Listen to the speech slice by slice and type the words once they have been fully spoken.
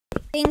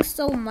Thanks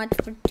so much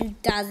for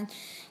 2,000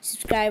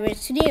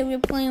 subscribers. Today we're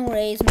playing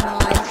Ray's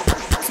mod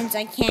since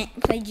I can't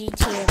play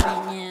GTA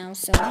right now.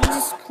 So we're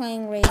just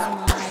playing Ray's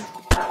mod.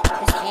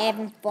 Just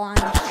having fun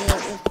and shit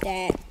with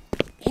that.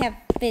 We have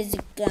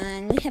physics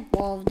gun. We have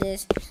all of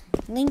this.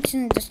 Links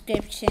in the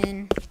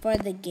description for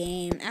the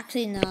game.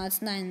 Actually, no,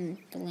 it's not in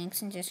the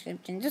links in the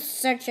description. Just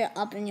search it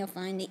up and you'll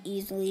find it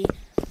easily.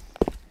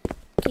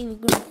 Okay,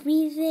 we're gonna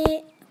freeze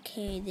it.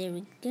 Okay, there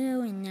we go.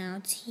 And now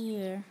it's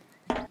here.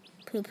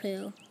 Poo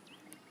poo.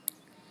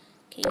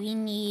 Okay, we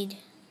need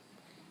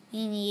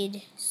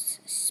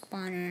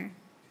spawner.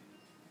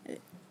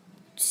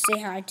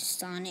 Say hi to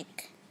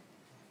Sonic.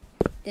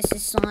 This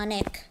is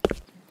Sonic.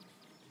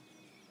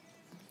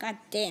 God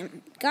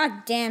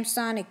damn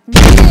Sonic.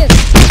 Move!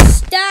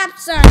 Stop,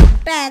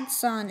 Sonic. Bad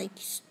Sonic.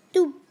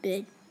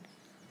 Stupid.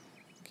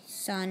 Okay,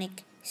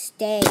 Sonic,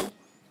 stay.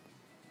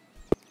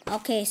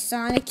 Okay,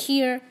 Sonic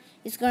here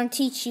is gonna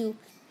teach you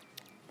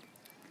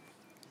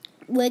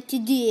what to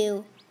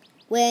do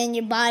when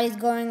your body's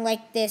going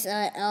like this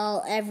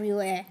all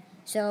everywhere.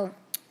 So,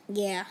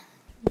 yeah,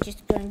 I'm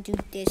just gonna do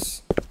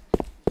this.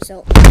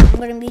 So, I'm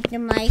gonna mute the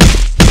mic.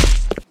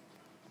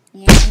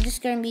 Yeah, I'm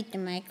just gonna mute the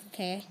mic,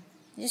 okay?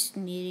 Just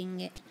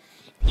muting it.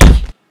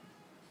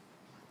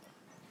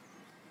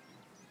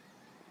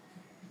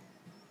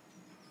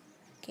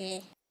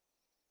 Okay.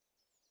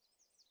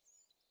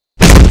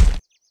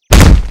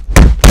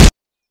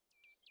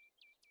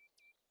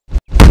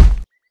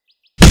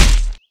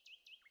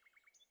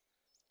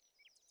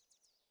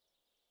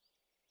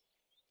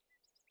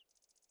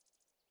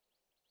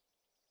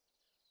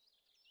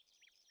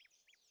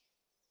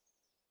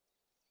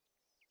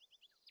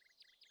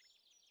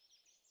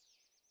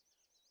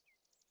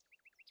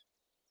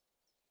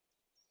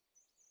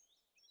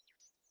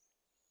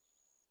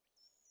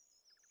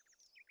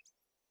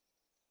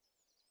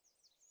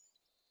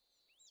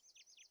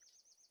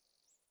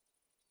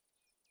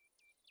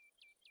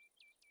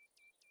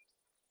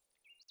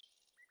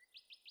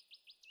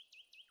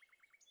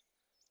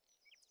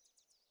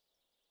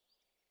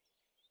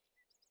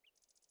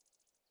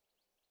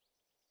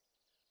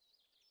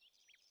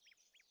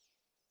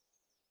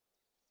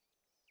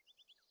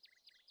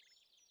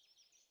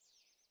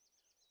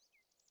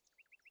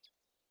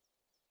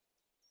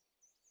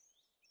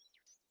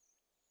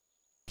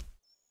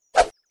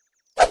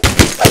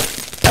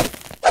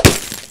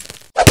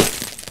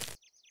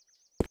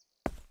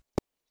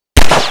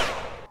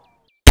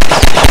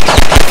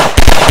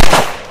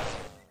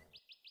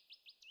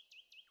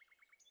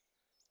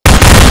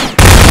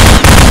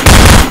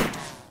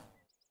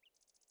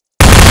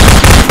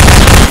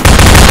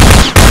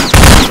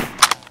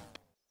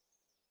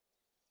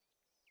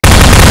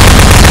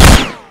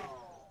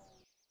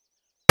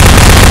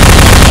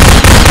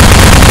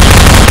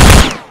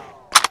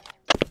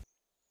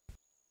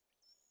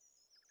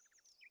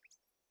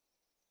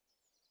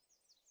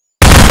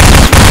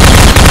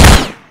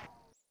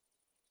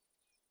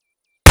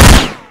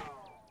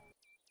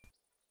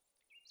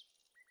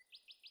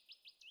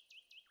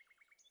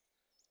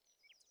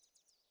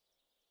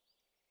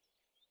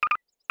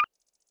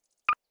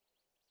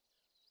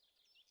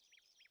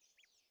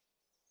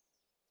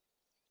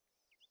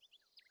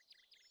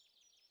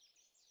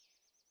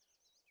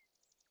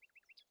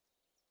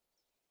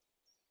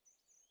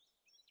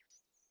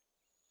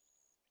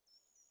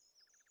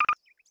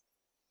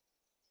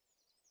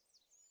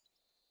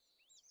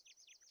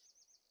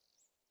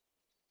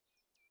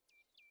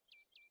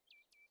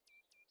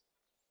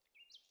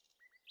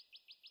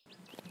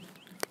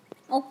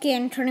 Okay,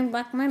 I'm turning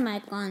back my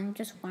mic on.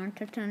 Just wanted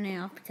to turn it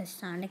off because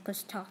Sonic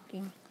was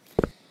talking.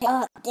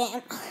 Oh,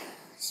 damn.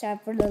 Sorry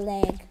for the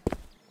lag.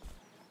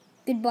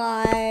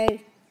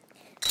 Goodbye.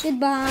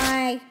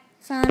 Goodbye,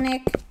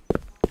 Sonic.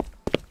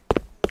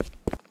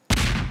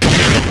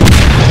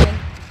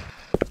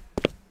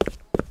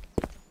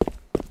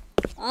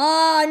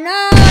 Oh,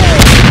 no!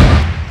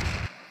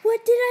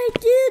 What did I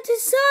do to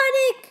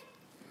Sonic?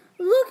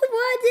 Look,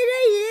 what did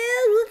I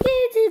do? Look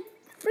at his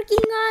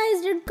freaking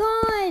eyes. They're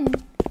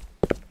gone.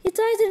 His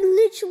eyes are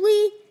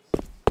literally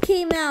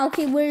came out.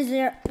 Okay, where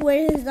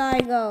did his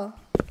eye go?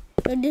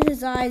 Where did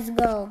his eyes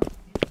go?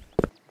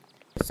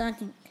 Sonic,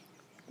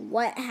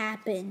 what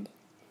happened?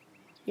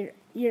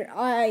 Your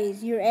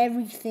eyes, your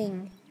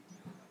everything.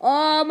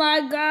 Oh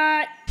my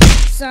God,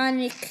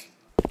 Sonic,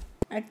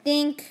 I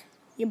think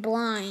you're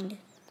blind,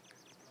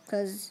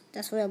 cause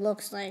that's what it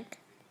looks like.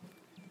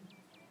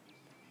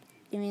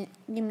 Give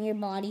me your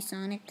body,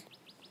 Sonic.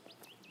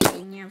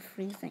 And you have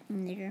freezing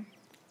in there.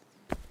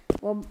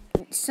 Well,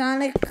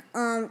 Sonic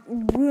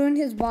ruined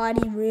his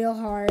body real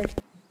hard.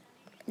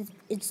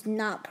 It's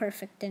not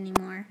perfect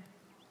anymore.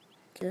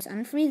 Okay, let's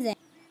unfreeze it.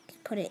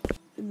 Put it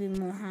a bit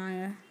more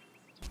higher.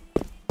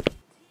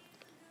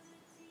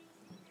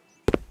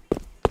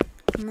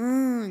 Come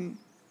on.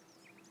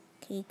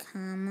 Okay,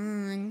 come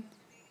on.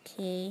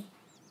 Okay,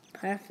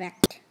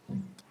 perfect.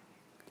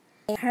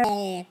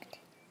 Perfect.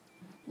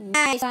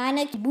 Nice.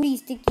 Sonic, your booty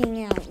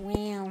sticking out.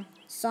 Wow.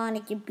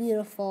 Sonic, you're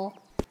beautiful.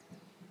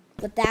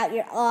 Without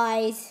your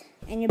eyes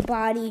and your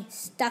body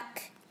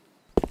stuck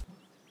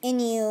in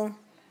you.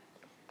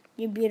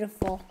 You're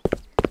beautiful.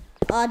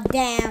 Oh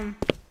damn.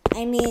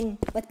 I mean,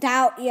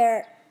 without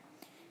your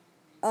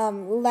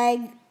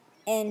leg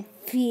and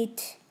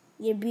feet,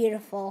 you're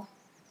beautiful.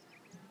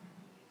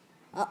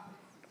 Oh,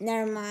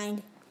 never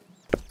mind.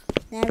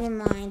 Never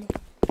mind.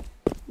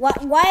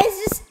 What? Why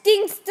is this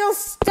thing still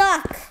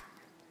stuck?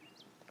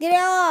 Get it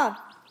off.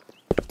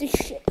 Get this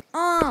shit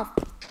off.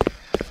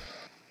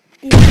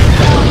 Get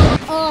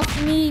this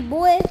off me,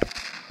 boy.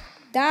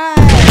 Die.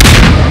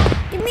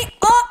 Get me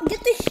off.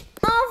 Get this shit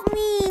off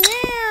me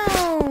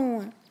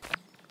now.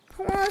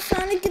 Come on,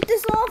 Sonic. Get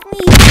this off me.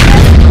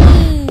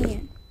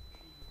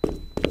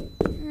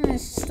 Get me.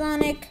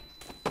 Sonic.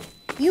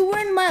 You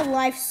ruined my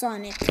life,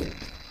 Sonic.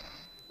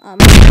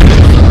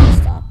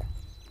 Stop.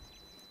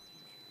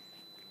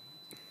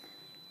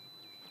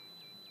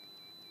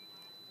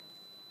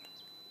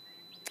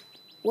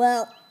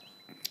 Well,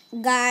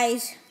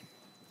 guys,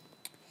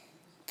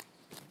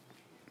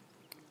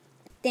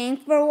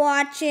 thanks for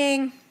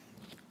watching.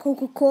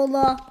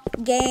 Coca-Cola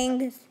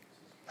gangs.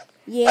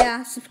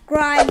 Yeah,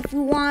 subscribe if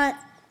you want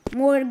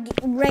more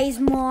Ray's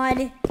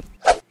mod.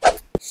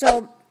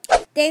 So,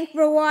 thanks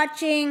for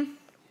watching.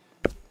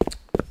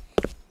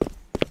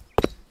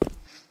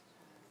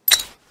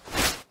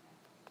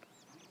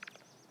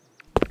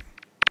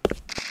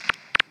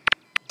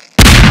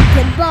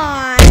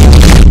 Goodbye.